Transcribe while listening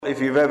If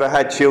you've ever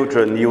had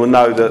children, you will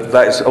know that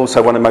that's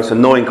also one of the most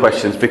annoying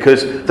questions,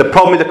 because the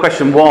problem with the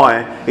question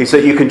why is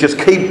that you can just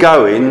keep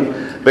going,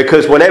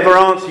 because whatever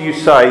answer you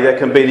say, there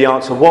can be the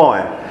answer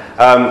why.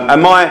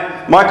 And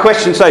my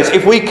question says,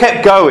 if we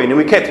kept going and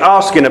we kept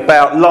asking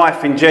about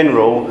life in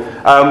general,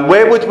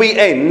 where would we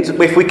end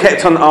if we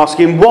kept on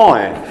asking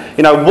why?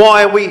 You know,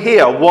 why are we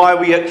here? Why are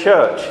we at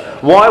church?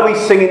 Why are we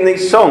singing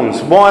these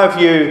songs? Why have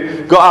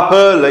you got up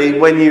early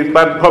when you've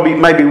probably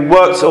maybe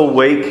worked all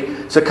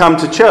week to come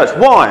to church?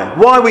 Why?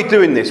 Why are we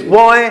doing this?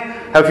 Why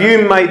have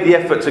you made the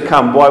effort to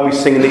come? Why are we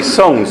singing these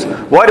songs?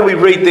 Why do we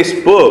read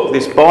this book,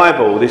 this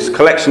Bible, this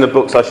collection of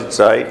books I should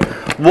say?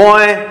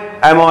 Why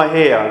am I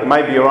here?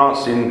 Maybe you're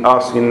asking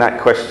that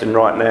question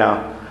right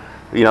now.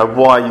 You know,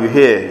 why are you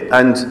here?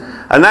 And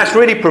that's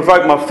really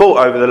provoked my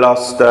thought over the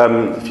last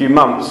few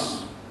months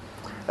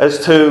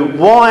as to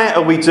why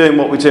are we doing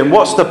what we're doing?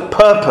 What's the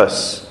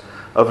purpose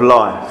of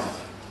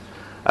life?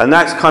 And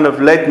that's kind of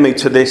led me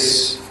to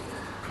this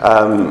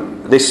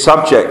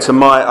subject.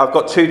 I've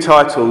got two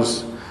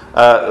titles.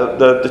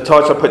 The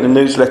title I put in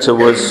the newsletter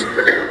was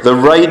 "The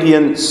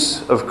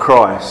Radiance of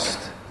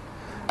Christ,"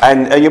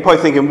 and you're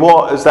probably thinking,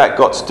 what has that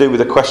got to do with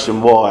the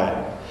question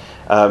why?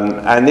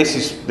 And this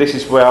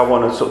is where I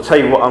want to sort of tell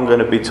you what I'm going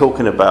to be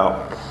talking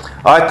about.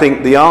 I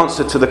think the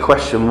answer to the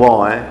question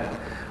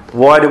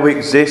why do we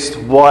exist?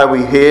 Why are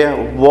we here?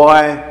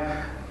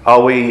 Why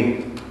are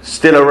we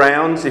still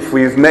around? If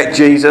we've met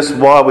Jesus,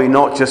 why are we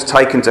not just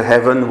taken to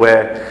heaven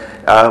where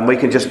we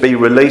can just be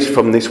released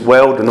from this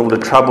world and all the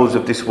troubles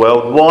of this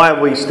world? Why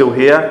are we still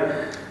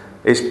here?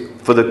 It's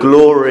for the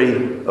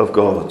glory of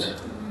God.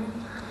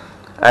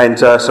 And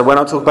so when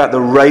I talk about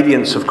the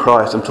radiance of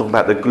Christ, I'm talking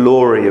about the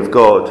glory of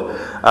God.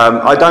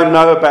 I don't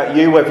know about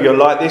you, whether you're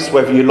like this,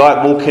 whether you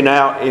like walking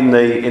out in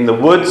the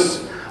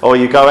woods, or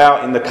you go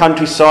out in the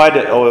countryside,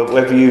 or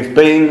whether you've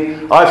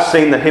been. I've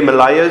seen the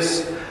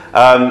Himalayas,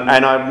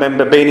 and I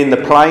remember being in the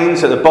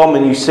plains at the bottom,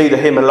 and you see the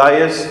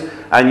Himalayas.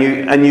 And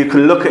you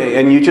can look at it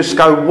and you just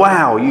go,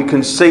 wow, you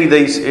can see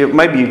these.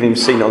 Maybe you've even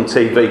seen it on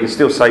TV, you can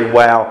still say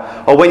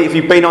wow. Or if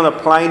you've been on a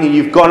plane and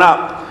you've gone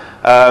up,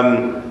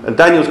 and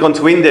Daniel's gone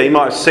to India, he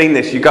might have seen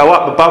this. You go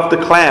up above the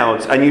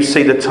clouds and you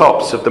see the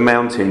tops of the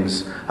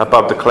mountains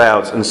above the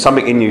clouds, and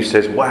something in you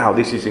says, wow,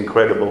 this is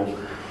incredible.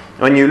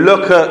 When you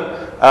look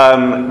at,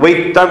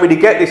 we don't really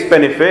get this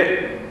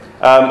benefit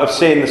of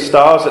seeing the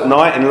stars at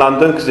night in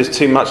London because there's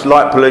too much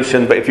light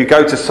pollution, but if you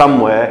go to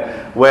somewhere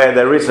where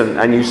there isn't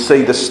and you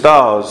see the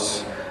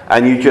stars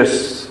and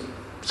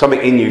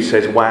something in you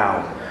says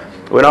wow.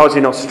 When I was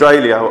in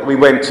Australia, we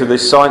went to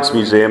this science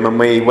museum and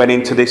we went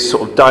into this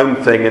sort of dome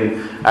thing,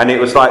 and it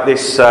was like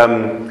this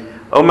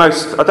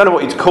almost, I don't know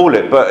what you'd call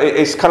it, but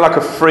it's kind of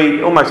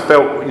like almost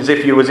felt as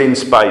if you was in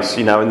space,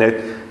 you know, and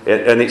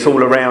it's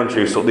all around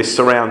you, sort of this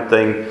surround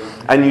thing.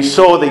 And you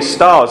saw these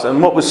stars,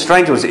 and what was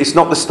strange was it's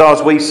not the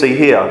stars we see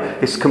here.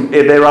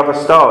 They're other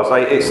stars.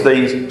 It's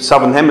the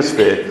southern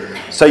hemisphere.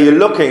 So you're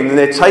looking, and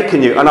they're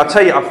taking you. And I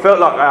tell you, I felt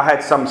like I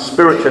had some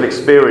spiritual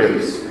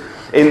experience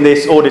in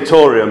this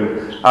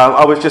auditorium.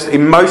 I was just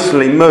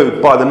emotionally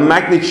moved by the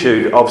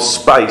magnitude of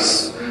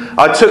space.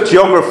 I took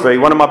geography.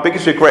 One of my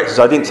biggest regrets is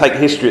I didn't take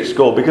history at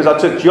school, because I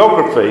took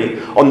geography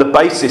on the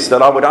basis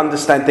that I would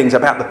understand things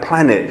about the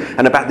planet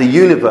and about the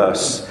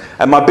universe.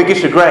 And my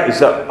biggest regret is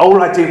that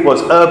all I did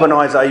was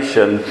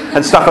urbanisation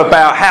and stuff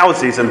about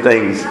houses and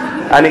things.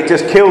 And it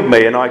just killed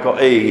me, and I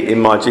got E in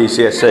my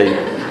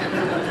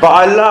GCSE. But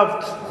I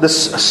loved the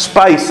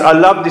space. I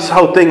loved this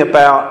whole thing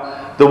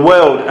about the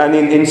world. And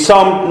in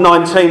Psalm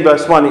 19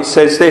 verse 1 it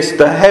says this: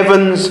 the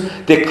heavens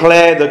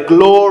declare the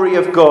glory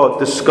of God,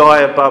 the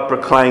sky above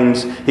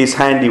proclaims his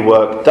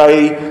handiwork.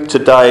 Day to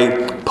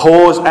day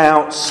pours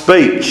out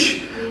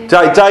speech.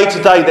 Day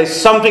to day there's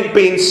something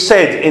being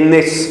said in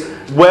this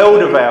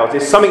world of ours.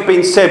 There's something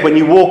being said when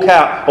you walk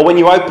out or when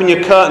you open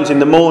your curtains in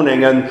the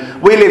morning.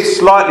 And we live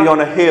slightly on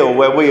a hill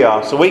where we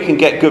are, so we can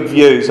get good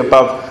views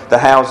above the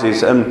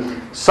houses. And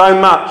so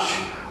much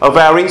of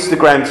our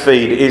Instagram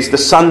feed is the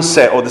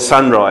sunset or the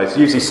sunrise.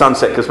 Usually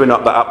sunset because we're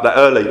not up that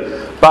early.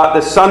 But the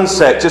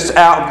sunset, just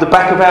out of the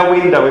back of our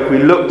window, if we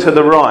look to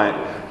the right,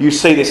 you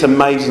see this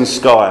amazing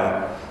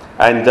sky.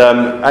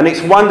 And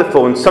it's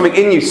wonderful. And something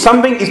in you,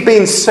 something is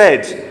being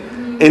said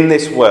in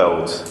this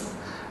world.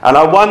 And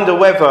I wonder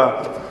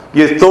whether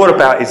you've thought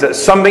about is that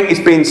something is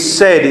being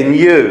said in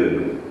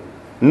you,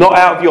 not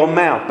out of your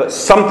mouth, but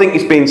something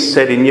is being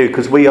said in you,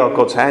 because we are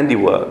God's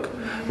handiwork.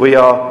 We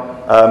are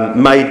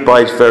made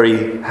by his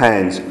very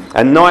hands.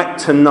 And night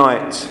to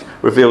night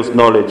reveals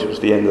knowledge, was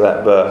the end of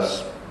that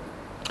verse.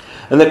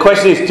 And the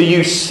question is, do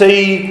you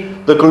see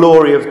the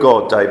glory of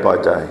God day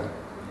by day?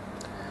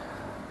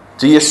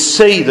 Do you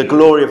see the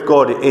glory of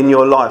God in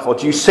your life? Or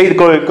do you see the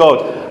glory of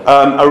God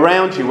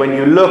around you when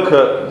you look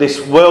at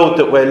this world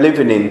that we're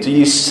living in? Do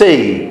you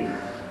see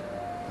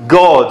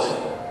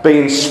God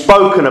being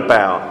spoken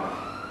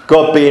about?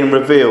 God being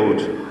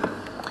revealed?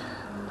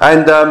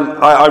 And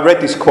I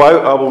read this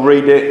quote. I will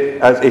read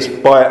it. It's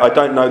by, I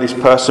don't know this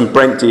person,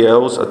 Brent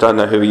Diels. I don't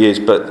know who he is,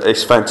 but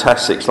it's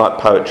fantastic. It's like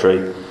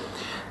poetry.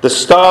 The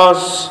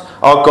stars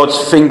are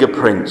God's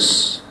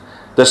fingerprints.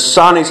 The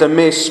sun is a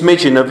mere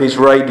smidgen of his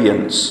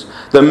radiance.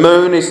 The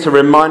moon is to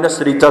remind us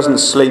that he doesn't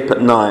sleep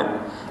at night.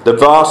 The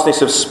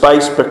vastness of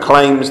space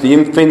proclaims the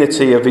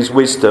infinity of his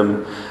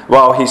wisdom,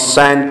 while his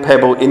sand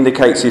pebble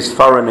indicates his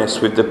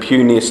thoroughness with the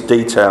puniest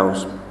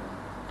details.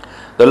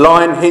 The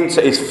lion hints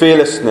at his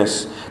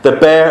fearlessness, the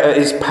bear at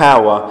his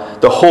power,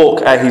 the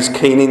hawk at his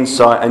keen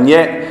insight, and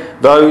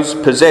yet those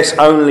possess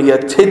only a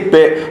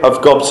tidbit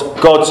of God's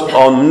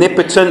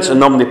omnipotence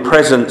and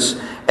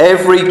omnipresence.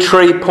 Every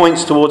tree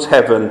points towards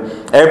heaven.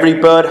 Every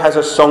bird has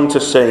a song to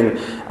sing.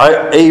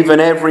 Even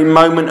every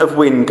moment of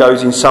wind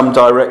goes in some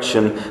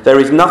direction. There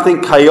is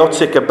nothing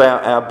chaotic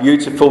about our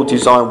beautiful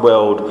designed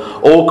world.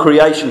 All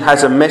creation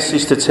has a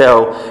message to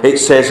tell. It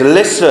says,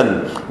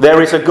 listen,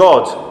 there is a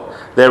God.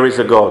 There is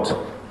a God.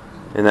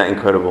 Isn't that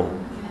incredible?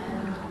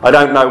 I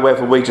don't know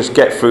whether we just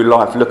get through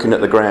life looking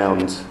at the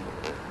ground.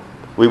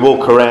 We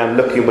walk around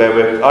looking where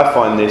we're... I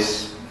find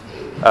this...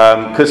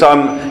 Because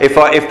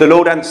if the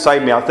Lord hadn't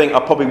saved me, I think I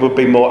probably would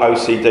be more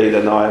OCD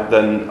than I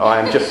am.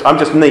 I'm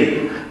just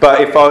neat.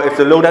 But if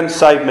the Lord hadn't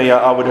saved me,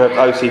 I would have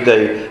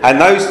OCD. And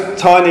those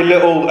tiny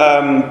little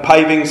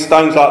paving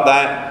stones like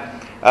that,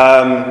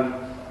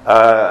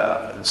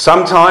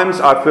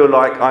 sometimes I feel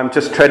like I'm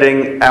just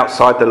treading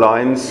outside the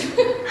lines.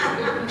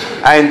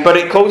 But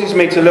it causes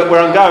me to look where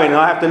I'm going.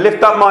 I have to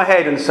lift up my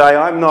head and say,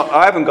 I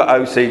haven't got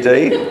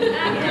OCD.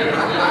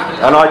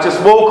 And I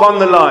just walk on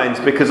the lines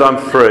because I'm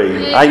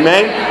free.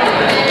 Amen?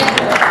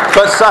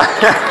 But so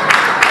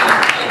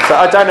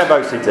I don't have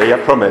OCD, I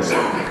promise.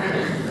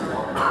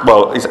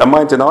 Well, am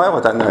I in denial?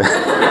 I don't know.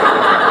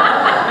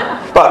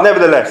 But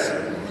nevertheless,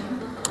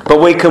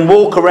 we can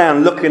walk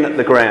around looking at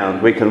the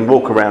ground. We can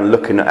walk around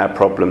looking at our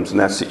problems and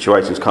our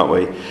situations, can't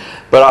we?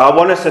 But I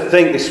want us to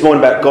think this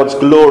morning about God's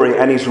glory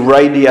and his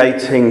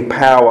radiating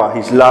power,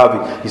 his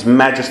love, his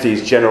majesty,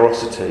 his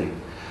generosity.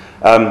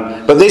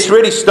 But this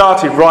really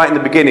started right in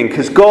the beginning,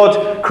 because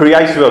God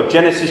created the world.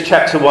 Genesis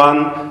chapter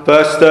 1,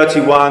 verse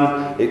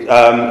 31,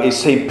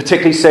 he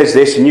particularly says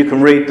this, and you can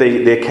read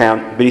the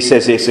account, but he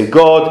says this, and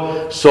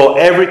God saw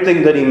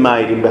everything that he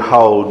made, and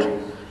behold,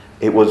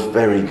 it was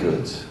very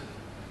good.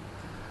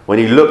 When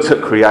he looked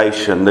at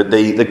creation,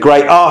 the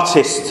great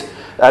artist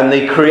and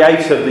the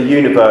creator of the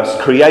universe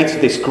created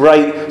this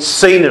great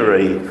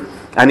scenery,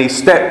 and he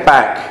stepped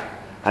back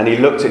and he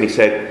looked and he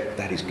said,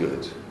 that is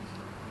good.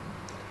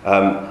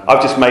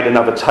 I've just made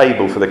another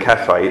table for the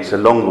cafe. It's a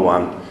longer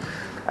one,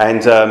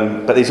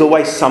 but there's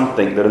always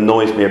something that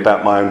annoys me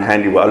about my own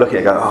handiwork. I look at it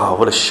and go, oh,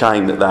 what a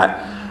shame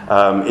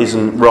that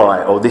isn't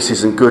right, or this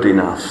isn't good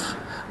enough.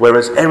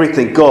 Whereas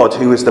everything, God,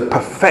 who is the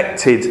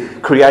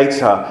perfected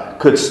creator,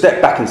 could step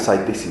back and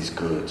say, this is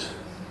good.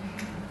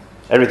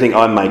 Everything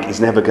I make is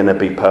never going to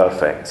be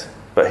perfect,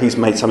 but he's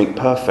made something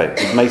perfect.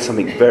 He's made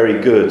something very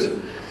good.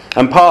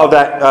 And part of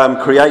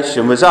that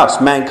creation was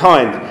us,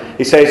 mankind.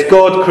 He says,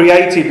 God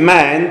created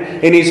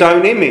man in his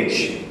own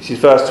image. This is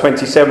verse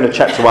 27 of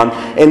chapter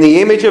 1. In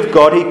the image of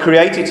God, he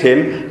created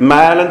him,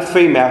 male and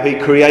female, he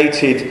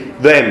created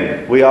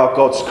them. We are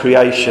God's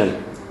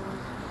creation.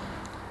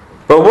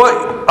 But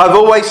what I've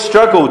always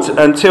struggled,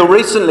 until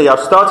recently I've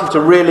started to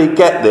really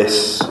get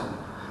this.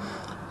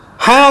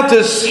 How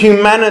does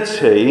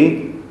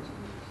humanity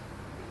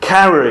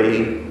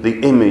carry the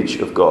image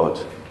of God?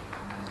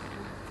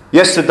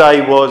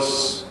 Yesterday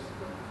was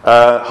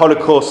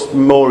Holocaust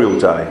Memorial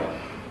Day.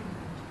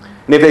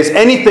 And if there's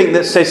anything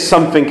that says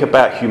something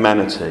about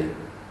humanity,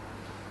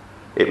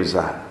 it was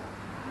that.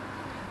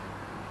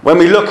 When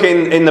we look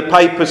in the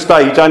paper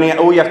stage,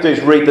 all you have to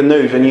do is read the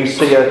news and you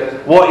see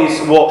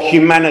what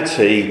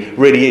humanity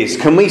really is.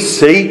 Can we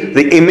see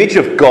the image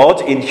of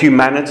God in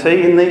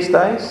humanity in these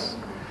days?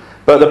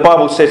 But the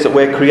Bible says that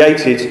we're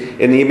created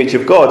in the image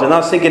of God. And I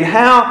was thinking,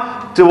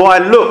 how do I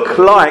look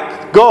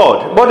like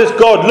God? What does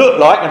God look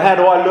like, and how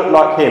do I look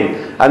like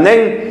him? And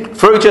then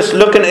through just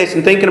looking at this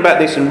and thinking about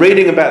this and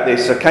reading about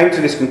this, I came to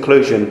this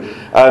conclusion.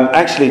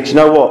 Actually, do you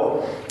know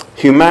what?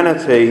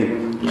 Humanity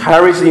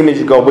carries the image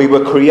of God. We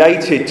were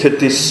created to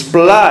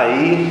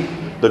display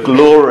the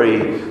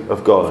glory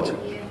of God.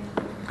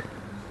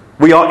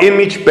 We are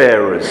image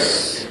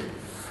bearers.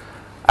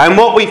 And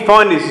what we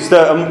find is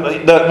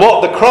that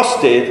what the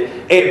cross did,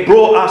 it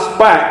brought us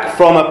back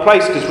from a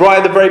place, because right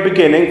at the very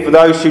beginning, for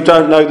those who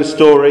don't know the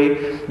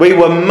story, we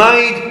were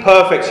made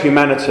perfect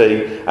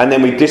humanity, and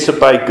then we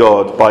disobeyed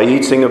God by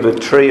eating of the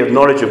tree of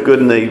knowledge of good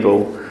and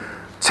evil,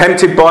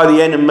 tempted by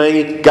the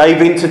enemy,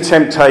 gave in to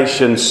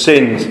temptation,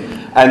 sinned,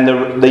 and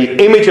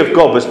the image of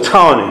God was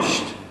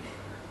tarnished.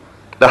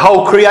 The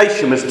whole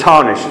creation was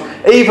tarnished.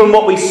 Even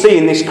what we see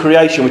in this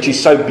creation, which is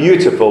so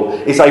beautiful,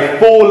 is a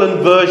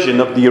fallen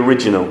version of the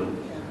original.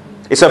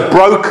 It's a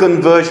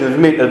broken version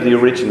of the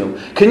original.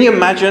 Can you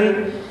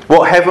imagine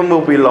what heaven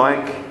will be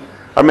like?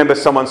 I remember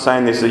someone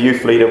saying this, a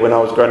youth leader, when I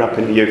was growing up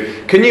in the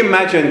youth. Can you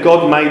imagine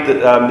God made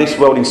this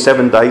world in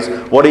 7 days,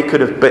 what he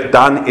could have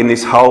done in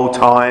this whole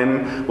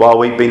time while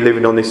we've been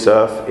living on this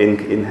earth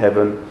in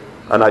heaven?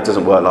 I know it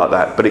doesn't work like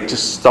that, but it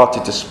just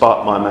started to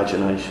spark my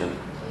imagination.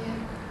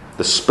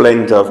 The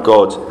splendour of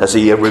God as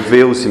he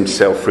reveals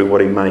himself through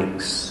what he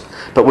makes.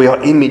 But we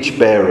are image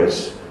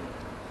bearers.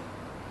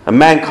 And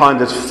mankind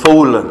has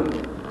fallen.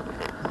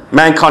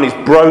 Mankind is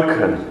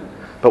broken.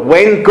 But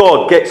when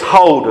God gets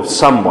hold of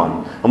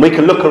someone, and we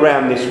can look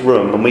around this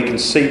room and we can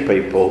see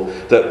people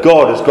that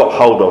God has got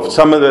hold of.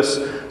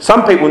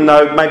 Some people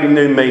maybe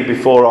knew me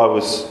before I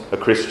was a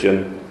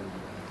Christian.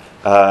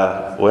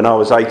 When I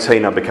was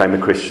 18 I became a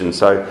Christian,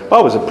 so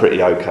I was a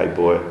pretty okay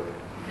boy.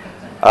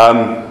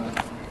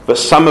 But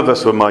some of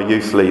us were my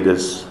youth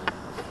leaders.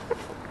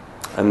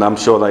 And I'm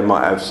sure they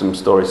might have some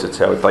stories to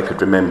tell if they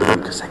could remember them,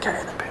 because they're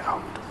getting a bit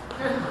old.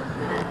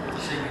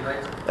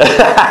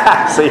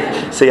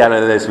 see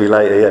Alan and Esme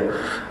later,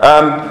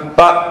 yeah.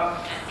 But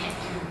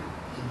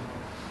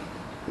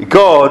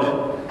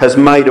God has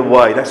made a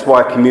way. That's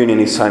why communion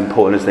is so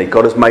important, isn't it?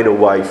 God has made a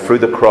way through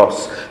the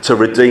cross to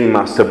redeem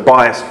us, to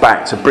buy us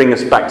back, to bring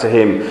us back to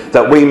Him,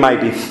 that we may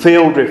be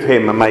filled with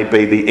Him and may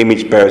be the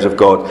image bearers of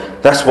God.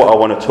 That's what I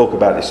want to talk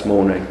about this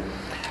morning.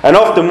 And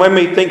often when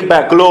we think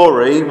about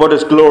glory, what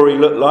does glory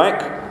look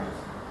like?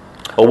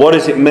 Or what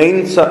does it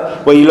mean? So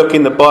when you look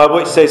in the Bible,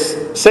 it says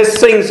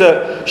things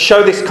that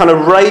show this kind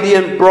of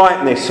radiant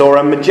brightness or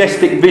a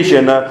majestic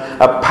vision,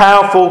 a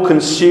powerful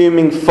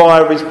consuming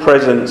fire of His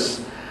presence.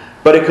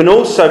 But it can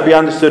also be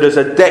understood as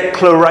a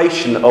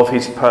declaration of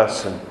His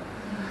person.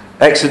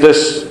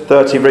 Exodus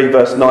 33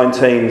 verse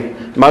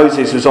 19,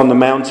 Moses was on the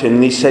mountain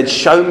and he said,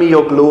 "Show me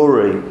your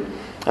glory."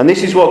 And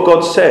this is what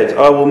God said: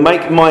 "I will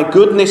make my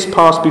goodness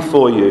pass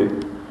before you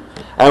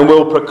and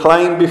will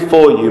proclaim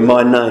before you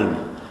my name,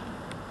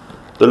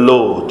 the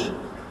Lord.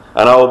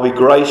 And I will be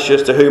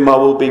gracious to whom I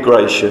will be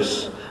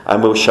gracious,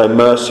 and will show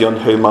mercy on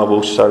whom I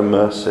will show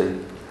mercy."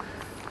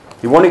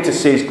 He wanted to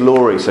see His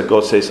glory, so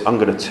God says, "I'm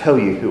going to tell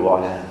you who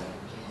I am."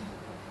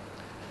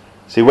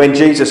 See, when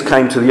Jesus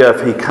came to the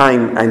earth, He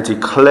came and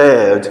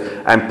declared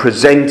and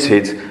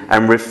presented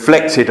and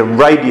reflected and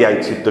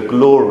radiated the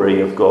glory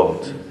of God.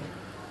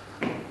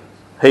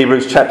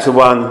 Hebrews chapter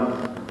 1,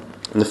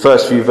 in the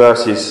first few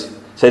verses,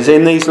 says,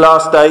 "In these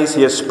last days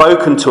He has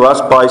spoken to us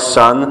by His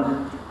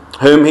Son,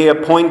 whom He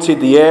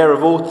appointed the heir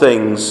of all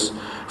things,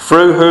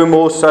 through whom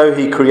also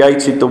He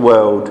created the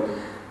world.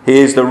 He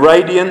is the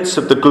radiance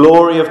of the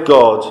glory of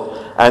God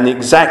and the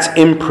exact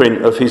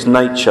imprint of His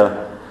nature,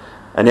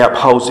 and He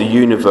upholds the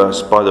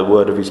universe by the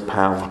word of His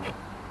power."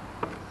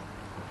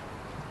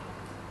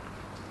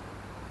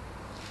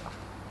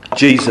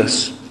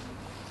 Jesus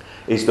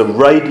is the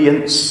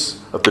radiance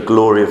of the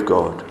glory of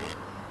God.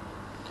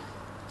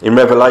 In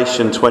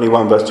Revelation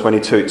 21 verse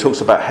 22, it talks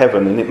about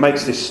heaven, and it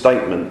makes this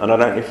statement, and I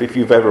don't know if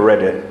you've ever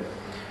read it.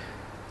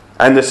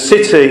 "And the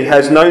city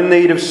has no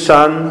need of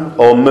sun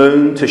or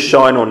moon to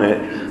shine on it,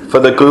 for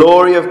the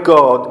glory of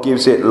God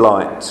gives it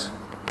light,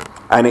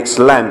 and its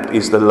lamp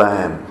is the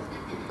Lamb."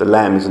 The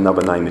Lamb is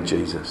another name of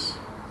Jesus.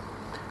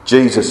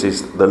 Jesus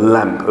is the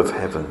lamp of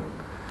heaven.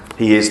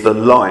 He is the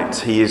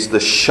light. He is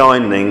the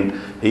shining.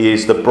 He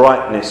is the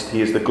brightness.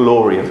 He is the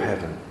glory of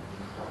heaven.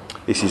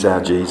 This is our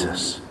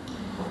Jesus.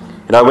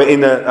 You know,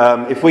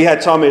 if we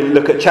had time, we'd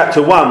look at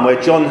chapter 1, where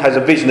John has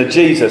a vision of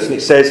Jesus, and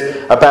it says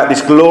about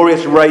this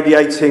glorious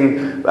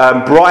radiating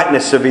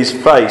brightness of His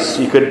face.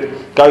 You could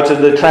go to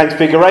the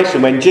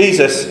Transfiguration, when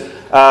Jesus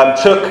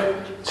took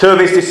three of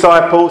His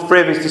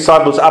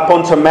disciples up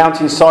onto a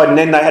mountainside, and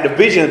then they had a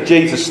vision of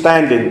Jesus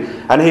standing,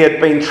 and He had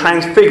been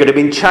transfigured, had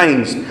been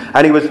changed,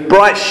 and He was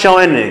bright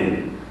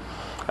shining.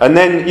 And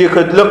then you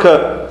could look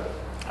at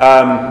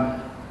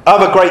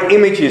other great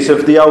images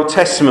of the Old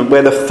Testament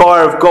where the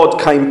fire of God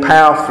came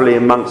powerfully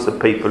amongst the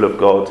people of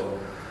God.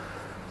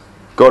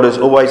 God has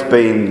always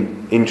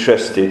been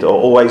interested, or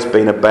always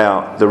been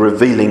about the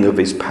revealing of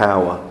His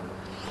power.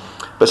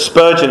 But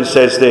Spurgeon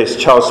says this,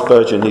 Charles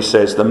Spurgeon, he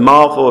says, "The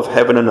marvel of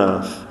heaven and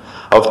earth,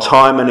 of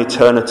time and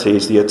eternity,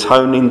 is the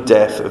atoning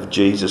death of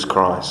Jesus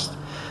Christ.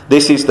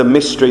 This is the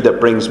mystery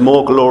that brings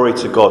more glory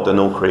to God than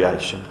all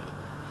creation."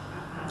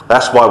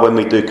 That's why when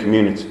we do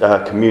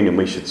communion,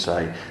 we should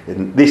say,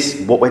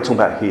 this, what we're talking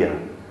about here,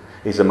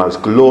 is the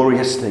most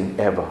glorious thing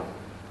ever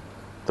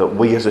that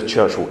we as a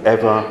church will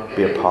ever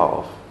be a part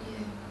of.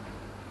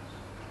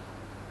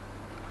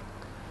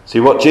 See,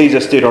 what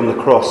Jesus did on the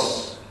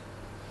cross,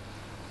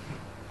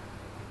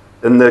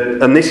 and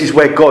this is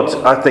where God,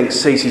 I think,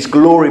 sees His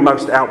glory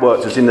most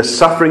outworked, as in the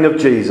suffering of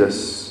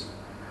Jesus,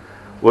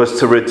 was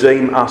to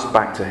redeem us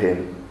back to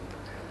Him.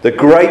 The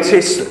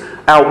greatest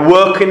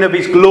outworking of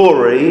His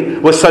glory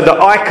was so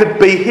that I could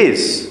be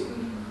His.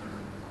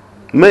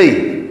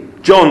 Me,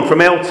 John from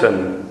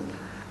Elton,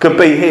 could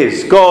be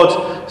His.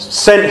 God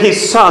sent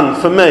His Son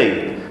for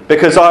me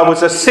because I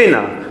was a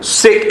sinner,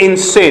 sick in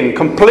sin,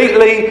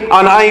 completely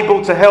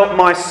unable to help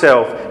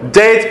myself,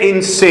 dead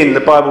in sin, the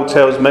Bible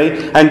tells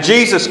me. And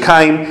Jesus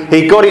came,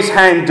 He got His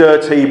hand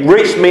dirty, He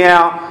reached me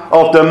out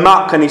of the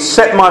muck, and He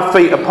set my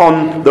feet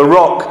upon the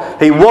rock.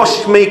 He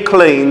washed me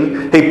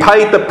clean. He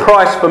paid the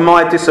price for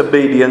my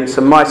disobedience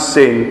and my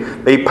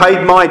sin. He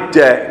paid my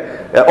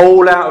debt,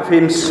 all out of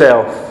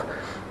Himself.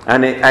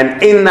 And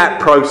in that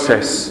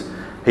process,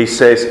 He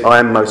says, "I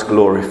am most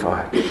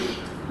glorified."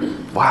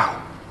 Wow.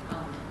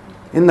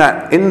 Didn't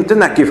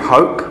that give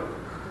hope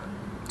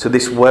to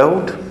this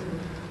world?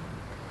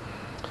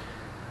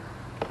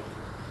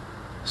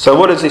 So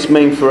what does this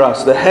mean for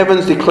us? The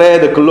heavens declare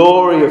the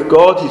glory of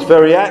God, his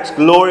very acts,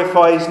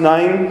 glorify his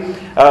name.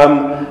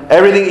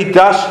 Everything he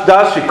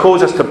does should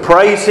cause us to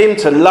praise him,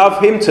 to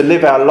love him, to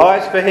live our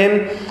lives for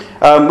him.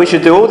 We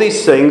should do all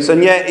these things.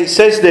 And yet it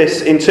says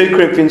this in 2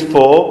 Corinthians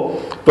 4,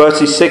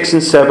 verses 6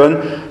 and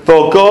 7.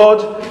 For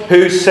God,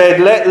 who said,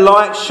 let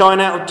light shine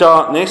out of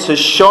darkness, has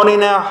shone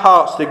in our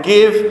hearts to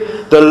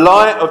give the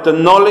light of the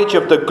knowledge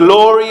of the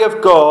glory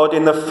of God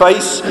in the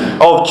face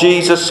of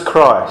Jesus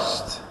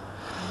Christ.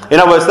 In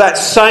other words, that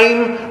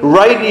same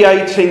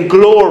radiating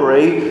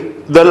glory,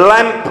 the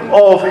lamp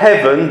of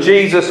heaven,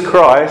 Jesus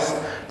Christ,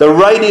 the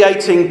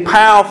radiating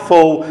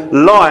powerful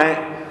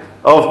light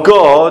of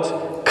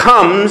God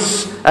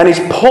comes and is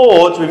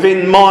poured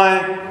within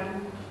my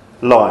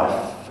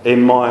life,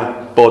 in my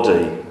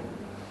body.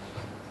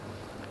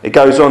 It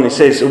goes on, it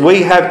says,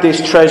 we have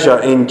this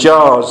treasure in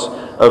jars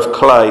of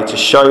clay to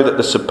show that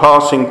the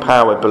surpassing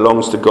power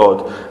belongs to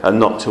God and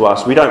not to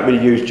us. We don't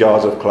really use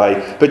jars of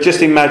clay, but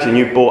just imagine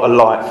you bought a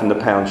light from the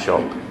pound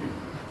shop.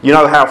 You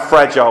know how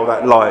fragile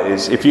that light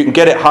is. If you can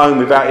get it home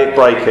without it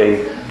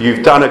breaking,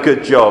 you've done a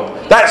good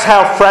job. That's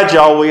how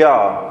fragile we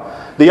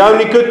are. The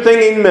only good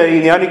thing in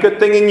me, the only good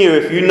thing in you,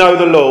 if you know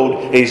the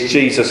Lord, is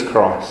Jesus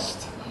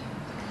Christ.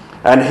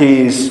 And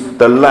he is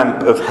the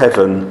lamp of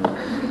heaven.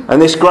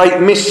 And this great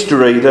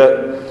mystery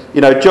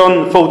that,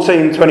 John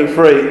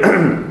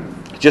 14:23,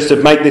 just to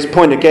make this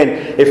point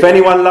again, if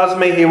anyone loves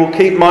me, he will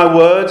keep my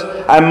word,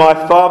 and my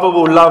Father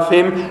will love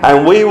him,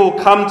 and we will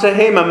come to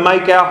him and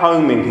make our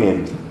home in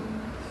him.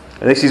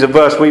 And this is a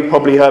verse we've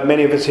probably heard,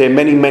 many of us here,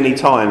 many, many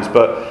times,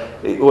 but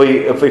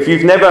if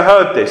you've never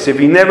heard this, if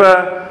you've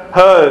never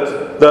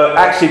heard that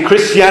actually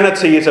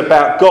Christianity is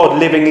about God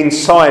living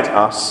inside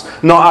us,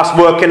 not us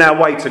working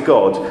our way to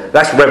God,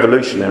 that's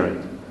revolutionary.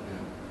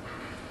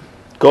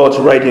 God's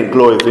radiant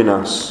glory within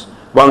us.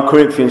 1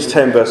 Corinthians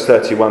 10 verse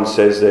 31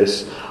 says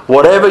this,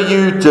 whatever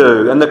you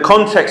do, and the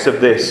context of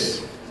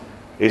this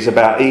is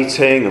about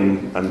eating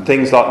and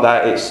things like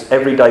that, it's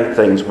everyday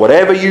things.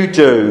 Whatever you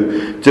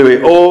do, do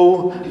it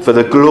all for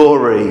the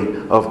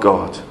glory of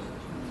God.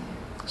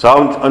 So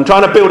I'm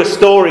trying to build a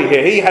story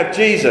here. Here you have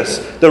Jesus,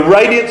 the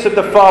radiance of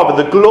the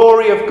Father, the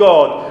glory of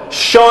God,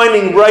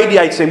 shining,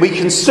 radiating. We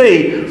can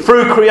see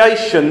through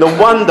creation the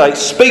wonder. It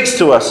speaks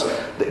to us.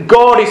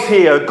 God is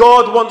here.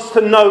 God wants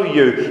to know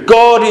you.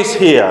 God is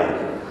here.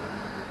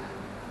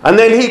 And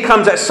then he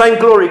comes, that same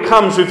glory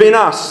comes within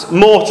us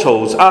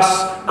mortals,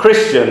 us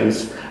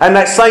Christians. And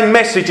that same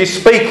message is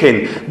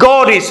speaking.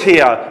 God is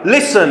here.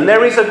 Listen,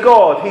 there is a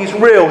God. He's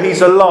real.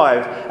 He's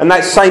alive. And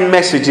that same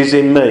message is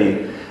in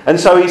me. And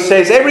so he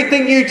says,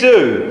 everything you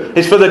do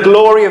is for the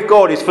glory of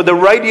God. It's for the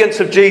radiance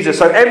of Jesus.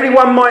 So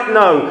everyone might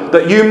know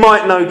that you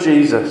might know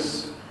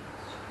Jesus.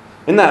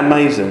 Isn't that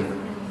amazing?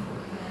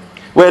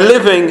 We're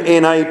living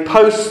in a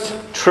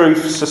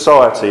post-truth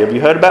society. Have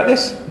you heard about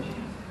this?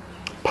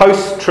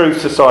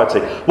 Post-truth society.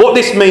 What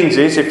this means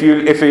is,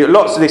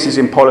 lots of this is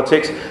in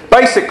politics,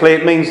 basically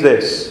it means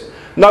this.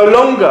 No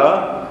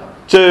longer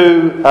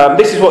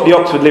this is what the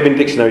Oxford Living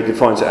Dictionary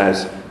defines it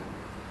as.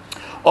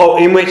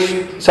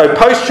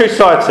 Post-truth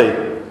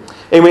society,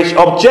 in which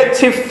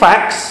objective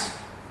facts,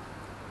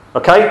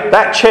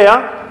 that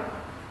chair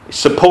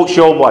supports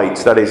your weight,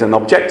 that is an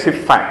objective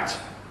fact,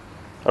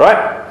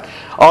 alright,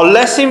 are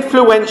less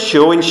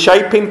influential in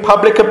shaping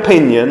public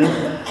opinion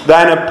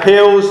than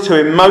appeals to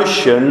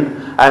emotion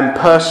and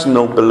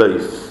personal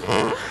belief.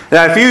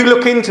 Now, if you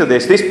look into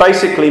this, this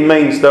basically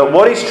means that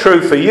what is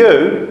true for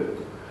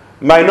you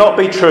may not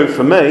be true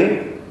for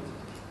me,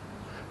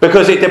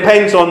 because it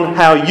depends on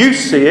how you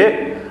see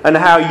it and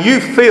how you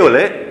feel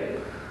it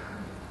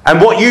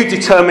and what you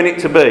determine it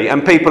to be.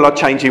 And people are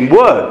changing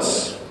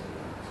words.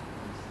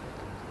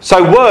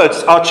 So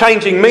words are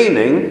changing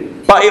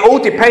meaning, but it all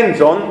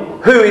depends on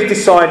who is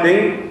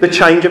deciding the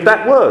change of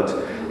that word.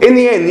 In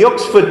the end, the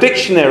Oxford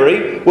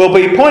Dictionary will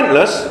be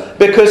pointless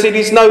because it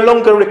is no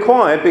longer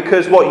required,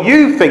 because what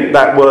you think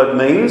that word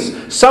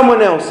means,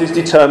 someone else has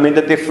determined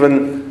a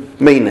different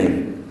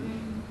meaning.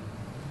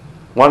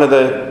 One of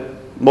the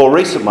more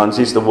recent ones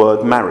is the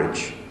word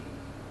marriage.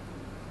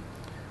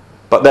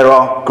 But there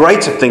are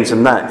greater things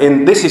than that.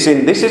 This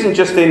isn't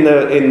just in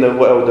the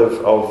world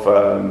of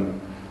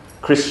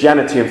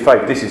Christianity and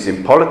faith. This is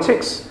in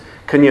politics.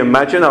 Can you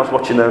imagine? I was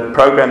watching a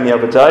program the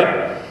other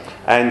day,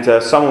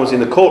 and someone was in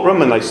the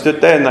courtroom, and they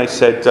stood there and they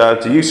said,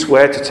 "Do you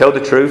swear to tell the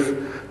truth,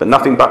 but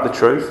nothing but the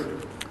truth?"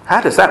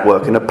 How does that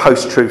work in a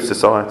post-truth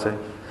society?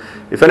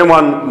 If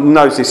anyone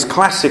knows this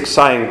classic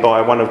saying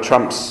by one of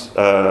Trump's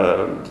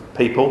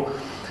people,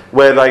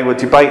 where they were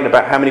debating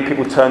about how many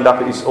people turned up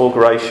at his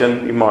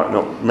inauguration. You might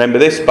not remember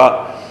this,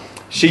 but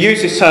she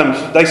used this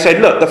term. They said,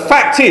 look, the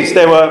fact is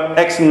there were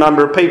X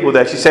number of people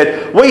there. She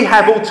said, we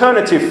have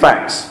alternative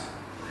facts.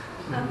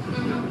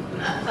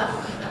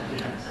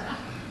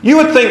 You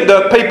would think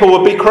that people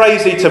would be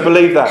crazy to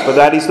believe that, but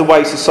that is the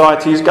way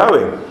society is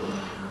going.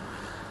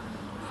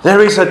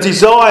 There is a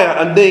desire,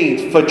 a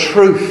need for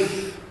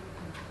truth.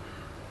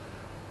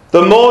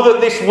 The more that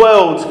this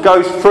world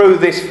goes through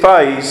this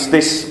phase,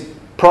 this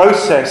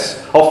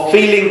process of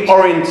feeling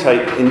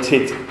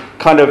orientated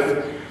kind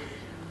of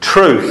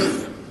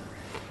truth,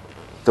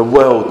 the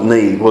world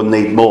will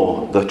need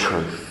more the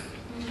truth.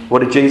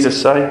 What did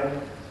Jesus say?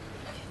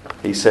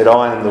 He said,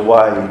 I am the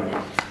way,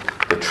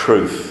 the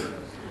truth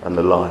and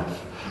the life.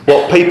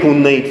 What people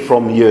need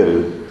from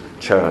you,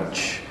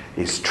 church,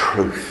 is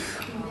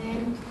truth.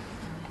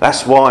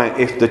 That's why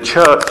if the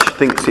church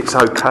thinks it's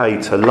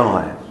okay to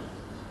lie,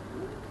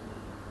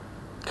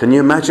 can you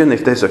imagine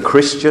if there's a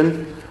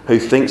Christian who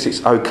thinks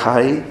it's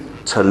okay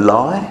to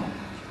lie?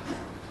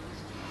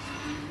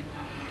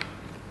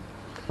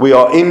 We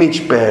are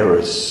image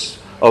bearers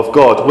of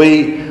God.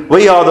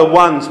 We are the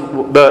ones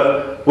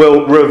that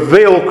will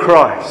reveal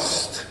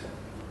Christ.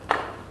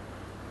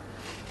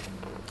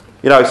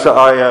 You know, so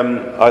I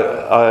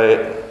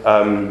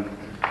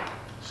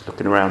just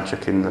looking around,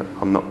 checking that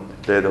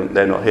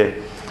they're not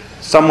here.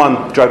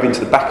 Someone drove into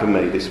the back of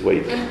me this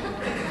week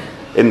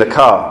in the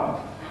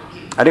car,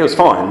 and it was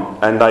fine.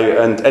 And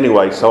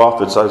anyway, so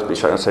afterwards I was a bit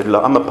shaken. I said,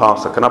 "Look, I'm a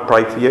pastor. Can I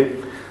pray for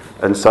you?"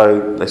 And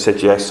so they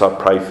said yes. I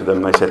prayed for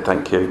them. They said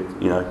thank you.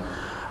 You know.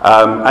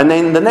 And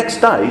then the next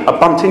day, I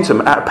bumped into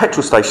them at a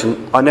petrol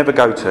station I never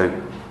go to.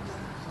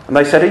 And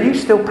they said, are you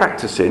still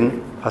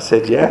practising? I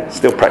said, yeah,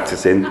 still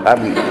practising. I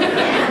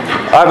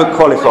haven't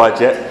qualified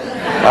yet.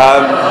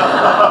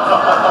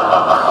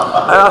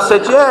 And I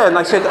said, yeah. And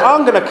they said,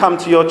 I'm going to come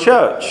to your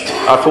church.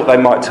 I thought they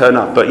might turn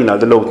up, but,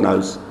 the Lord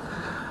knows.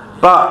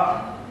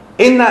 But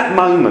in that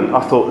moment,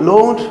 I thought,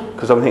 Lord,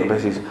 because I'm thinking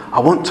about this, I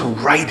want to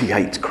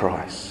radiate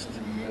Christ.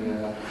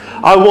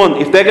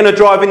 If they're going to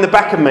drive in the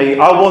back of me,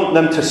 I want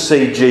them to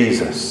see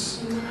Jesus.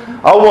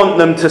 I want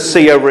them to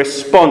see a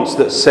response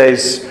that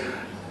says,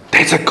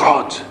 there's a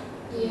God.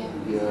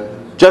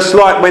 Just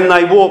like when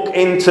they walk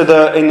in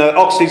the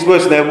Oxley's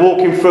Woods and they're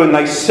walking through and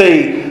they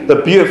see the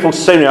beautiful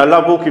scenery. I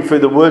love walking through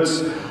the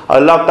woods. I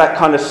love that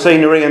kind of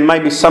scenery, and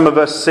maybe some of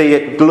us see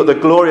it, the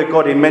glory of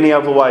God in many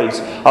other ways.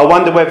 I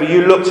wonder whether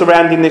you looked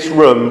around in this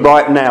room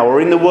right now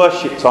or in the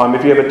worship time,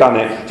 if you've ever done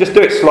it. Just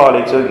do it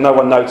slyly so no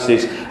one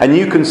notices, and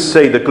you can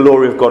see the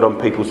glory of God on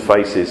people's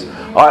faces.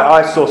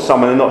 I saw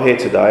someone, they're not here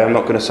today, I'm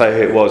not going to say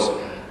who it was.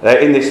 They're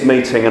in this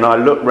meeting and I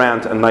looked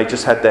round and they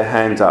just had their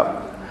hands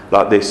up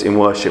like this in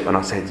worship, and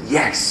I said,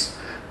 yes,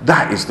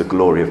 that is the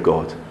glory of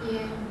God.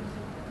 Yeah.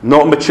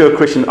 Not a mature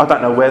Christian, I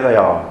don't know where they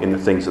are in the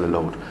things of the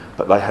Lord,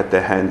 but they had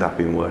their hand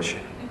up in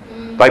worship.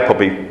 They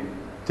probably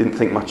didn't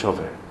think much of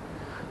it.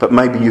 But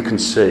maybe you can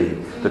see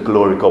the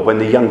glory of God. When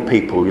the young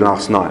people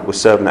last night were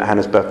serving at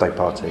Hannah's birthday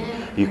party,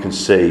 you can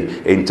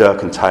see in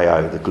Dirk and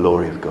Teo the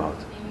glory of God.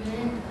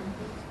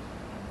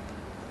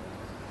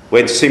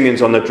 When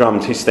Simeon's on the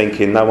drums, he's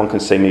thinking, no one can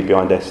see me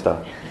behind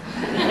Esther.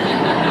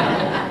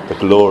 The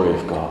glory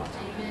of God.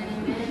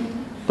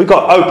 We've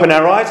got to open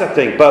our eyes, I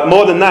think. But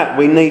more than that,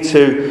 we need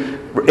to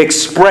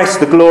express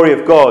the glory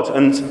of God.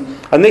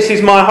 And this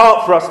is my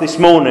heart for us this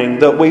morning,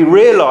 that we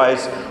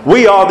realise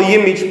we are the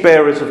image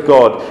bearers of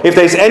God. If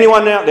there's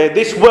anyone out there,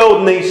 this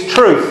world needs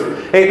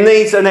truth. It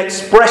needs an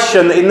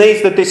expression. It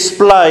needs the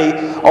display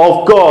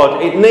of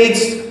God. It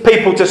needs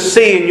people to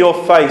see in your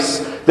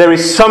face, there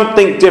is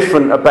something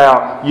different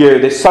about you.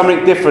 There's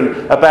something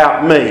different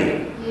about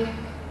me.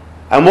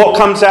 And what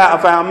comes out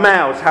of our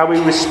mouths, how we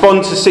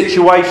respond to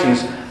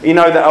situations. You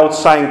know that old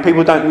saying,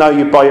 people don't know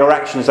you by your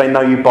actions, they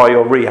know you by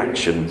your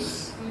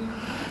reactions.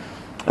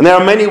 And there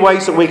are many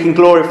ways that we can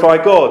glorify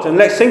God. And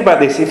let's think about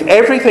this. If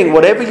everything,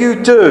 whatever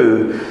you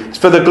do, is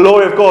for the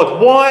glory of God.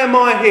 Why am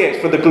I here?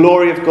 It's for the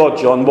glory of God,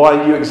 John.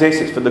 Why you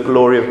exist? It's for the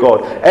glory of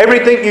God.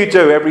 Everything you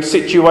do, every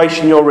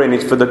situation you're in,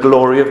 is for the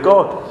glory of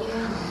God.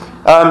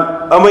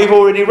 And we've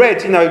already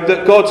read,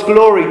 that God's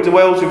glory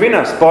dwells within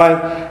us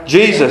by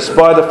Jesus,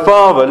 by the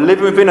Father,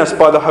 living within us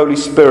by the Holy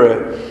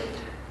Spirit.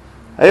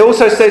 It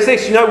also says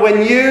this,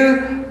 when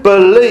you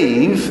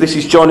believe, this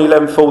is John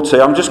 11:40,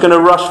 I'm just going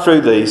to rush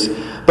through these,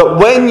 but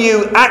when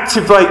you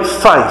activate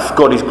faith,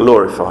 God is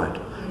glorified.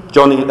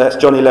 That's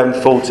John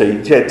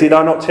 11:40. Yeah, did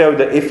I not tell you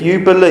that if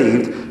you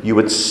believed, you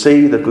would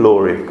see the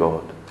glory of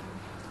God?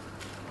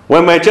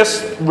 When we're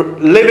just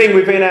living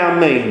within our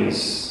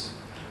means,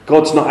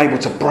 God's not able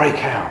to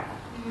break out.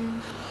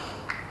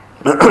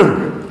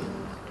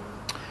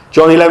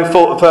 John 11,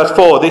 verse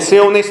 4, this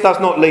illness does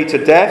not lead to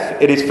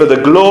death. It is for the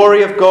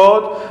glory of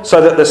God,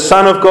 so that the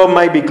Son of God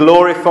may be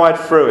glorified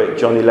through it.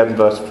 John 11,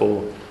 verse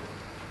 4.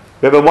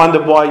 You ever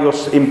wondered why you're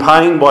in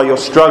pain, why you're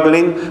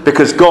struggling?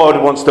 Because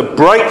God wants to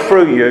break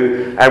through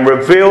you and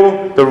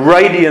reveal the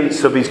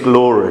radiance of His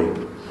glory.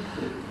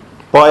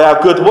 By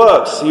our good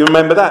works, you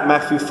remember that,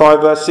 Matthew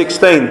 5, verse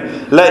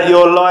 16. Let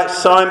your light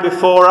shine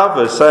before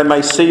others, so they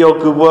may see your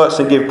good works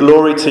and give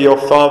glory to your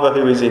Father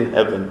who is in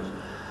heaven.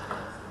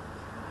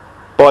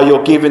 By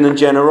your giving and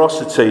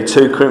generosity,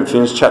 2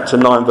 Corinthians chapter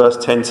 9, verse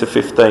 10 to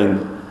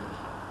 15.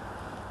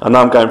 I know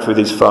I'm going through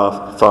these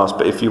fast,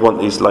 but if you want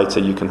these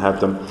later, you can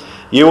have them.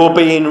 You will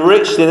be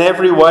enriched in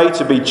every way,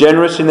 to be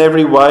generous in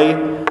every way,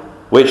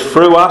 which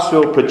through us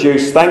will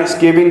produce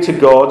thanksgiving to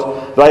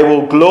God. They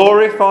will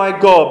glorify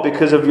God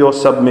because of your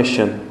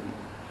submission.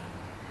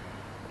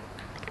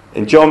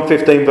 In John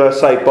 15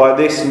 verse 8, by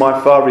this my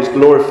Father is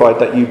glorified,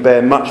 that you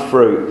bear much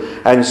fruit,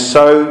 and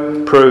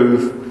so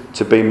prove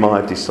to be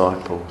my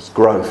disciples.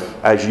 Growth.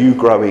 As you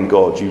grow in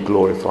God, you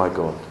glorify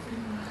God.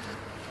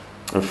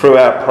 And through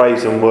our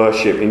praise and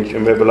worship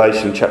in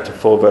Revelation chapter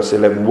 4 verse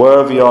 11,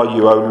 worthy are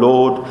you, O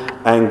Lord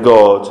and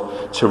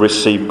God, to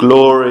receive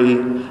glory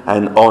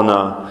and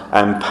honour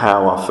and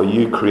power, for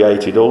you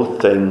created all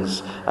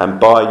things, and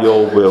by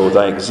your will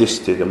they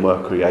existed and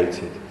were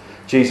created.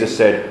 Jesus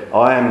said,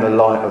 I am the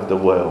light of the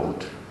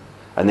world.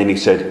 And then he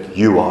said,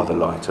 you are the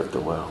light of the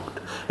world.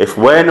 If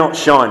we're not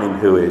shining,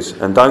 who is?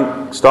 And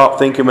don't start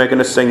thinking we're going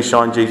to sing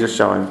Shine Jesus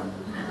Shine.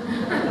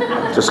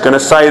 Just going to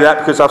say that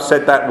because I've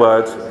said that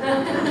word.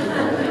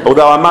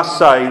 Although I must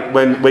say,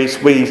 when we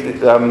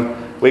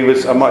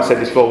was, I might have said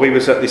this before, we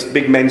was at this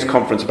big men's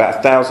conference, about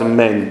 1,000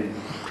 men,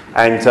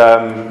 and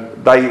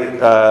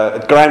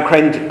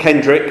Graham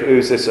Kendrick,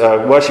 who's this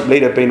worship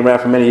leader, been around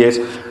for many years,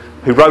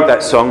 who wrote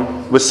that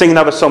song, was singing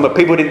another song, but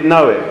people didn't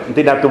know it and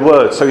didn't have the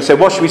words. So he said,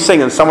 what should we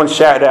sing? And someone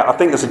shouted out, I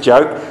think that's a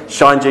joke,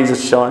 Shine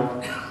Jesus Shine.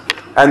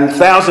 And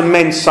 1,000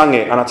 men sung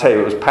it, and I tell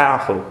you, it was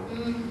powerful.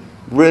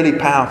 Really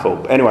powerful.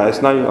 But anyway,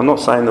 I'm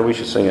not saying that we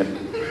should sing it.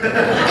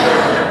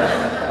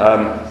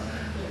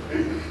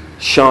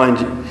 Shine.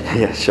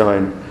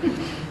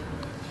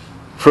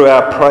 Through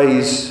our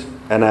praise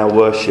and our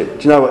worship.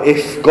 Do you know what?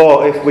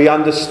 If we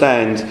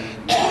understand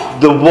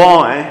the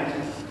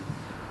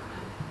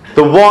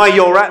why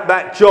you're at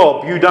that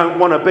job you don't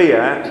want to be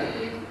at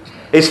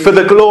is for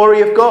the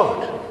glory of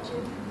God.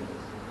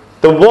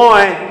 The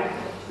why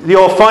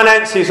your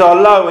finances are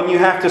low and you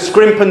have to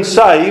scrimp and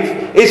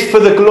save is for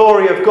the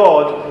glory of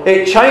God.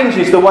 It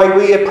changes the way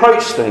we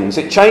approach things.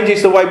 It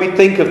changes the way we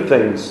think of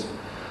things.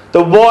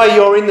 The why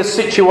you're in the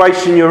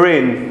situation you're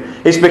in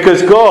is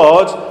because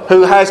God,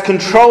 who has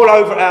control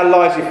over our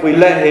lives if we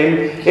let Him,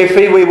 if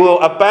we will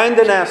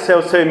abandon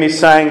ourselves to Him, is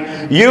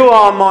saying, you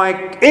are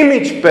my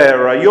image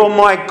bearer, you're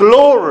my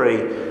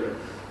glory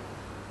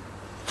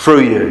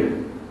through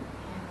you.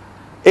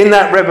 In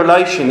that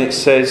revelation it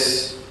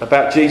says,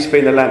 about Jesus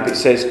being the lamp, it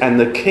says, and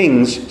the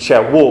kings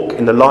shall walk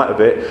in the light of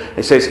it.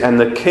 It says, and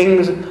the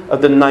kings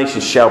of the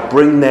nations shall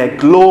bring their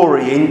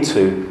glory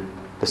into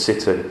the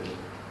city.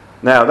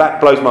 Now that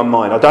blows my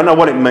mind. I don't know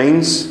what it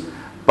means,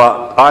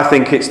 but I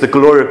think it's the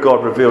glory of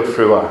God revealed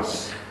through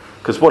us.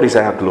 Because what is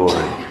our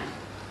glory?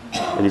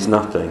 It is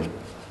nothing.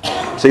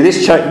 See,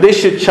 this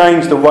should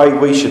change the way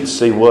we should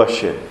see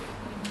worship.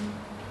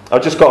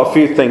 I've just got a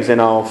few things and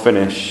I'll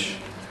finish.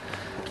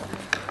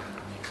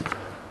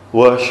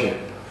 Worship.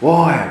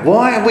 Why?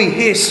 Why are we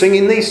here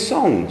singing these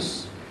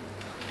songs?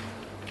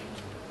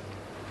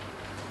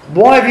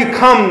 Why have you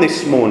come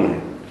this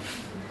morning?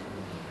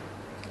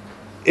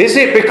 Is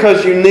it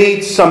because you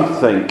need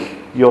something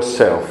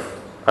yourself?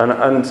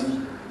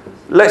 And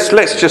let's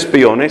just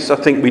be honest, I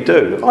think we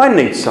do. I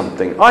need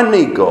something. I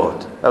need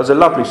God. That was a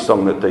lovely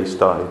song that Dee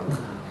started.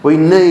 We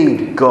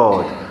need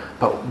God.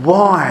 But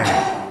why?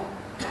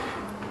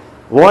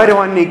 Why do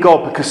I need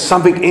God? Because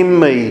something in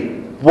me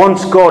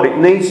wants God. It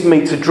needs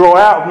me to draw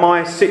out of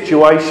my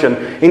situation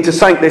into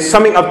something. There's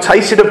something I've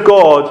tasted of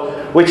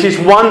God which is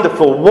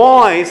wonderful.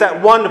 Why is that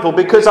wonderful?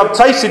 Because I've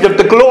tasted of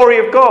the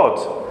glory of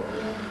God.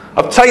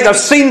 I've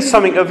seen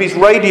something of His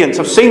radiance.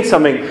 I've seen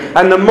something.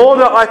 And the more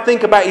that I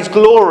think about His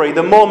glory,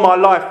 the more my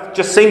life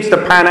just seems to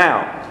pan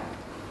out.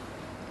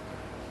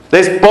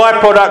 There's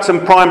byproducts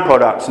and prime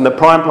products. And the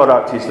prime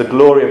product is the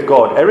glory of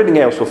God. Everything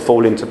else will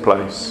fall into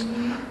place.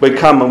 We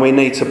come and we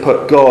need to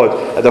put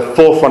God at the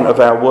forefront of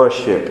our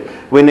worship.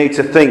 We need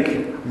to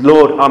think,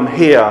 Lord, I'm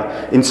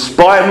here in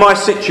spite of my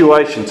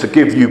situation to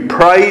give you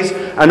praise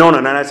and honour.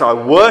 And as I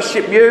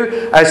worship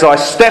you, as I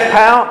step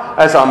out,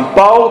 as I'm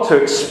bold to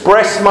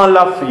express my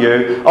love for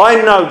you,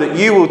 I know that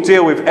you will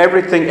deal with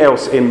everything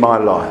else in my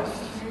life.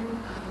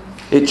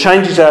 It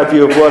changes our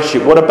view of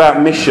worship. What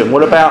about mission?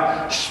 What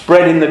about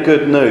spreading the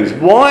good news?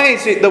 Why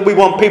is it that we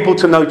want people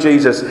to know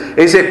Jesus?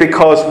 Is it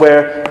because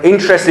we're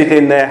interested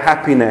in their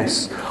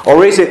happiness?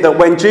 Or is it that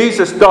when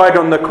Jesus died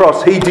on the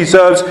cross, He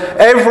deserves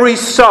every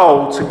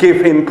soul to give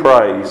Him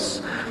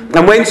praise?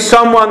 And when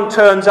someone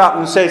turns up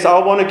and says, I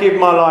want to give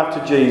my life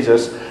to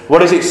Jesus, what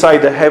does it say?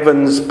 The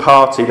heavens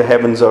party, the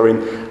heavens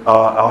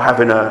are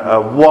having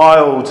a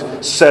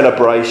wild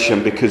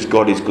celebration because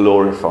God is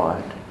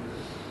glorified.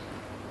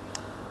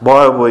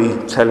 Why are we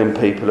telling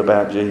people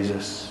about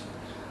Jesus?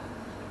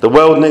 The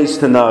world needs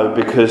to know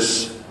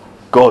because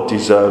God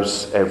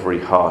deserves every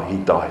heart He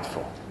died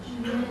for.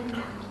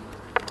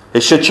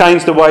 It should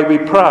change the way we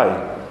pray.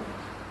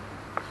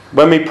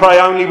 When we pray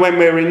only when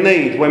we're in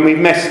need, when we've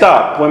messed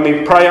up, when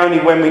we pray only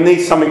when we need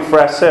something for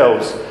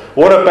ourselves.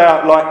 What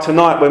about like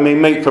tonight when we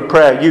meet for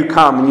prayer, you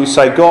come and you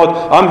say, God,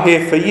 I'm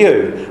here for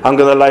you. I'm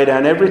going to lay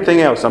down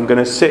everything else. I'm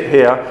going to sit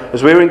here,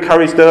 as we were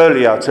encouraged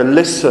earlier, to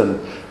listen.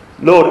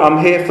 Lord, I'm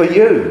here for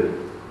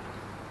you.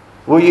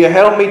 Will you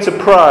help me to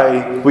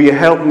pray? Will you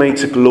help me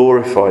to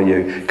glorify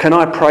you? Can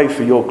I pray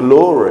for your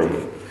glory?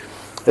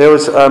 There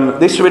was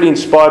this really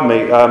inspired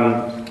me.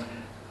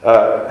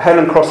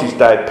 Helen Cross's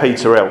dad,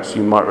 Peter Elks,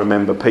 you might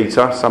remember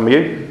Peter, some of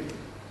you.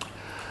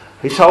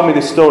 He told me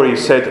this story. He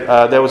said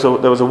there was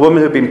a woman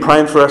who had been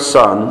praying for her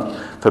son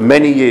for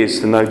many years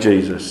to know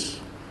Jesus.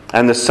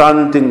 And the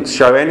son didn't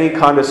show any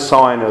kind of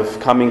sign of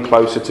coming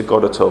closer to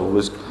God at all.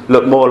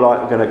 Looked more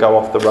like going to go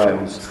off the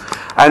rails.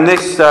 And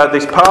this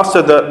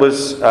pastor that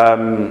was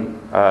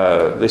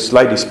this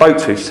lady spoke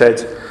to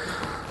said,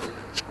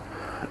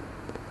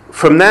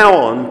 from now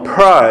on,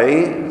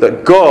 pray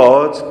that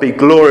God be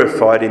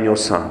glorified in your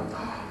son.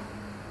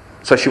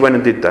 So she went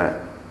and did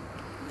that.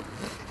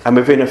 And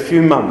within a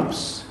few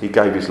months, he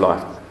gave his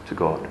life to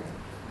God.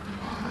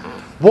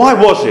 Why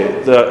was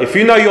it that, if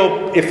you know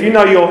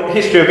your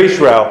history of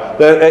Israel,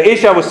 that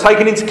Israel was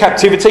taken into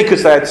captivity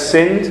because they had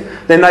sinned,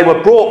 then they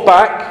were brought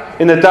back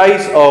in the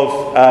days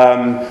of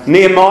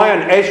Nehemiah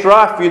and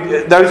Ezra,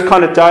 those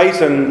kind of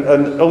days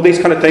and all these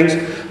kind of things.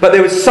 But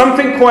there was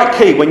something quite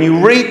key when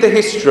you read the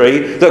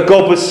history that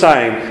God was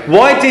saying.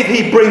 Why did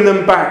he bring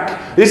them back?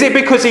 Is it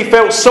because he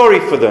felt sorry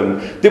for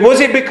them? Was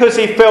it because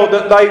he felt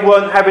that they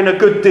weren't having a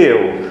good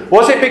deal?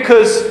 Was it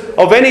because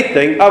of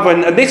anything other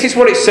than, and this is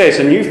what it says,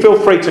 and you feel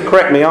free to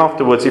correct me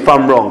afterwards if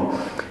I'm wrong.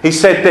 He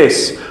said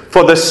this,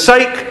 for the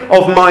sake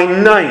of my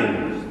name,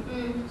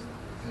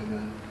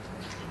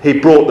 he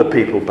brought the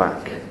people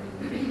back.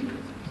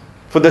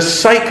 For the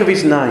sake of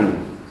his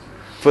name,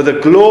 for the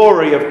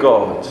glory of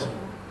God,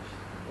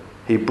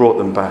 he brought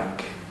them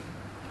back.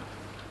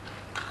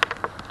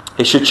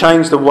 It should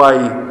change the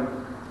way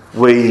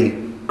we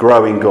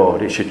grow in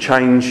God. It should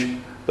change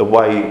the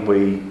way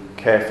we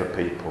care for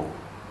people.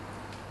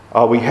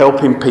 Are we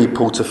helping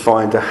people to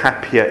find a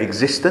happier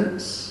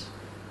existence?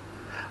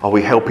 Are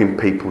we helping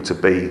people to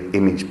be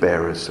image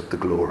bearers of the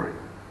glory?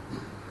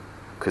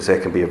 Because there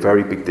can be a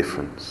very big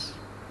difference.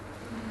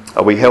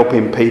 Are we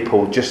helping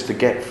people just to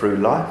get through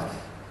life?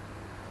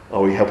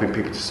 Are we helping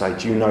people to say,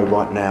 do you know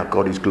right now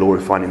God is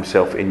glorifying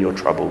himself in your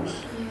troubles?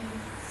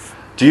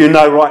 Do you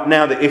know right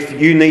now that if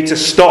you need to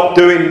stop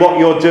doing what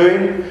you're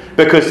doing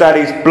because that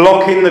is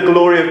blocking the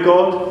glory of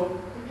God?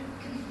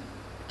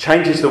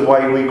 Changes the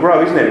way we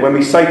grow, isn't it? When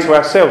we say to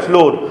ourselves,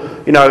 Lord,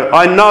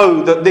 I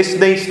know that this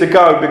needs to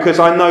go because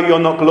I know you're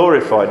not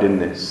glorified in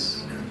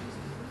this.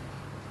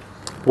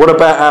 What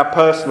about our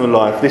personal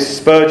life? This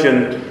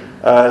Spurgeon,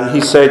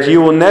 he said,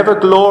 you will never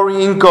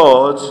glory in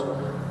God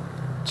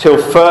till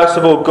first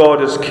of all God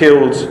has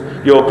killed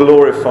your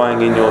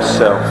glorifying in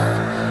yourself.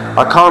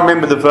 I can't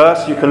remember the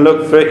verse, you can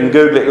look for it and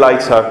Google it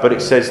later, but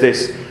it says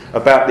this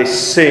about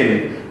this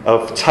sin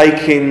of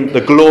taking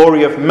the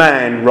glory of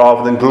man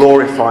rather than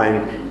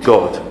glorifying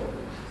God.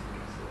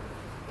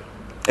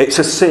 It's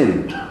a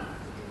sin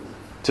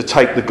to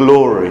take the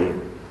glory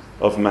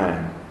of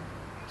man.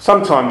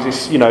 Sometimes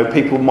it's,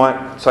 people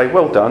might say,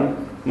 well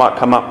done, might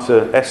come up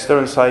to Esther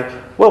and say,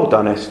 well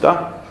done,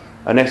 Esther.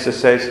 And Esther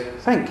says,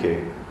 thank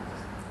you.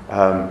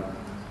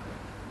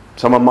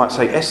 Someone might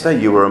say, Esther,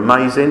 you were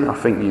amazing. I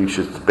think you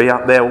should be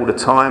up there all the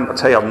time. I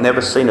tell you, I've never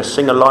seen a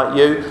singer like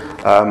you,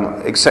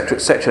 etc.,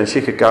 etc. And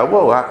she could go,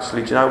 well,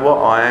 actually, do you know what?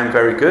 I am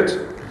very good.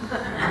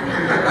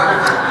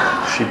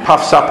 She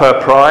puffs up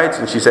her pride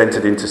and she's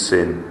entered into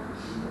sin.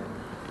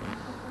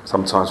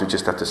 Sometimes we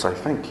just have to say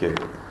thank you.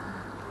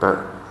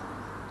 But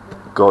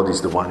God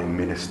is the one who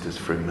ministers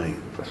through me.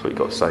 That's what you've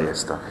got to say,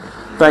 Esther.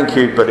 Thank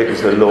you, but it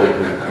is the Lord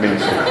who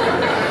ministers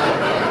through me.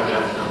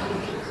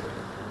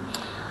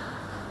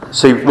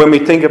 See, when we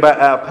think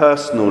about our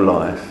personal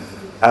life,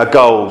 our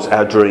goals,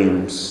 our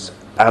dreams,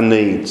 our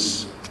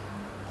needs,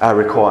 our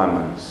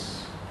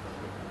requirements,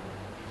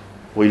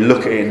 we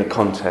look at it in the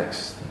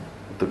context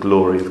of the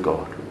glory of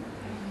God.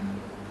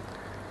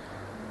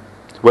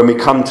 When we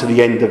come to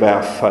the end of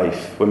our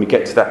faith, when we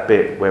get to that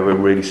bit where we're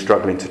really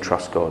struggling to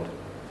trust God,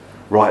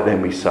 right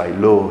then we say,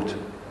 Lord,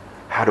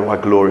 how do I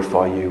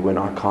glorify you when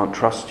I can't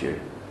trust you?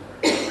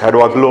 How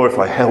do I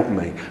glorify? Help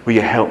me. Will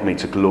you help me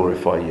to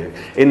glorify you?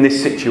 In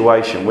this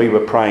situation, we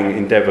were praying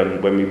in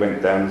Devon when we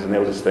went down as an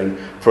elders thing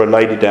for a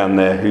lady down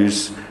there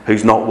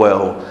who's not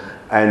well.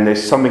 And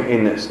there's something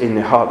in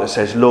the heart that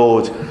says,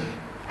 Lord,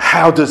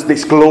 how does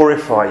this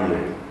glorify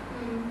you?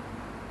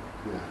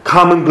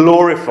 Come and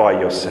glorify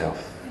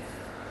yourself.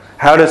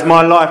 How does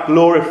my life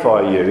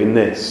glorify you in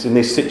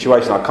this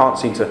situation? I can't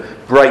seem to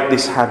break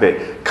this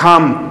habit.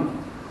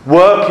 Come,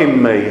 work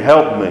in me,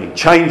 help me,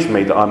 change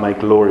me that I may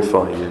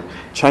glorify you.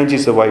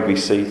 Changes the way we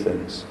see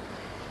things.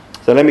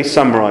 So let me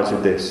summarise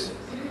with this.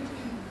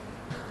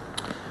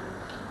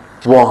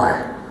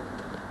 Why?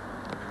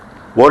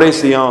 What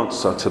is the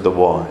answer to the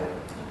why?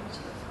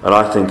 And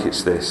I think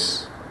it's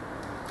this.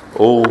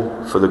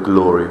 All for the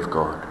glory of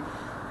God.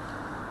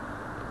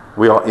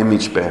 We are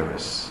image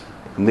bearers.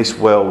 And this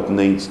world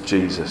needs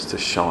Jesus to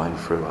shine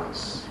through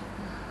us.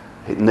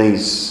 It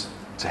needs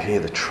to hear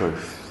the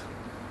truth.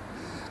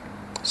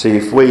 See,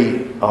 if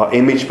we are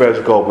image bearers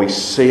of God, we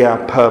see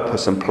our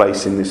purpose and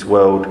place in this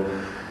world,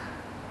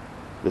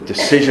 the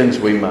decisions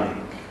we make,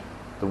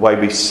 the way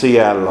we see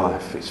our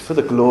life, it's for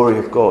the glory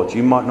of God.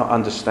 You might not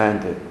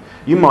understand it.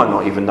 You might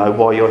not even know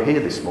why you're here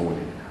this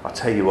morning. I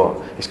tell you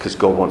what, it's because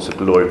God wants to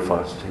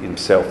glorify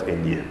himself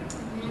in you.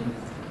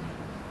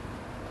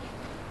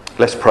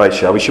 Let's pray,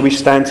 shall we? Shall we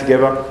stand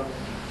together?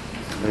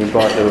 and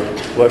invite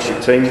the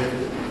worship team.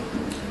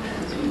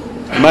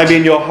 Maybe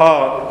in your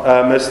heart,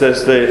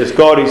 as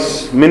God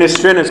is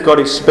ministering, as God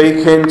is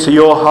speaking to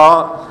your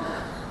heart,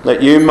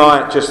 that you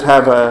might just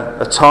have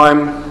a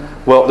time,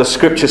 well, the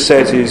scripture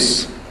says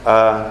is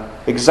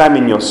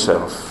examine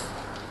yourself.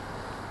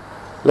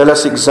 Let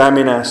us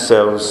examine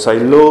ourselves. Say,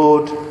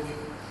 Lord,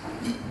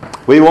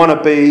 we want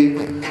to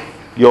be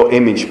your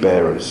image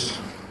bearers.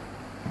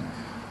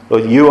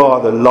 Lord, you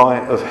are the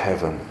light of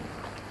heaven.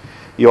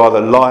 You are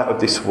the light of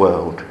this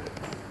world.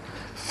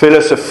 Fill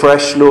us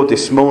afresh, Lord,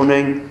 this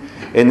morning,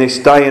 in this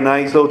day and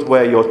age, Lord,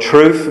 where your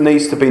truth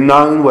needs to be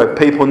known, where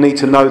people need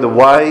to know the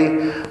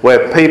way,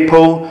 where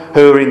people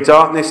who are in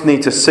darkness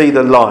need to see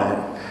the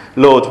light.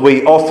 Lord,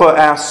 we offer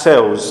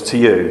ourselves to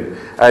you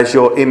as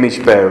your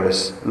image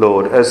bearers,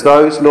 Lord, as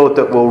those, Lord,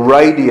 that will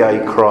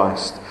radiate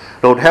Christ.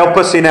 Lord, help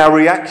us in our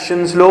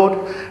reactions,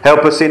 Lord.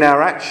 Help us in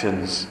our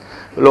actions.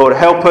 Lord,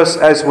 help us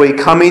as we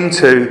come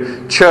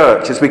into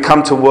church, as we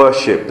come to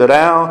worship, that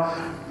our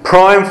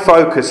prime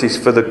focus is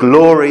for the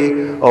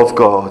glory of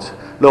God.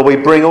 Lord, we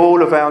bring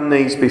all of our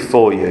needs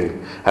before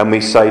you and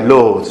we say,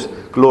 Lord,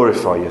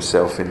 glorify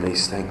yourself in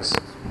these things.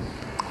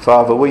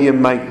 Father, will you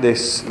make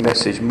this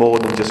message more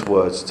than just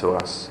words to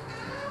us?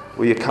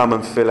 Will you come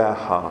and fill our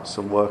hearts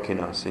and work in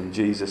us in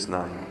Jesus'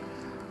 name?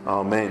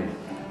 Amen.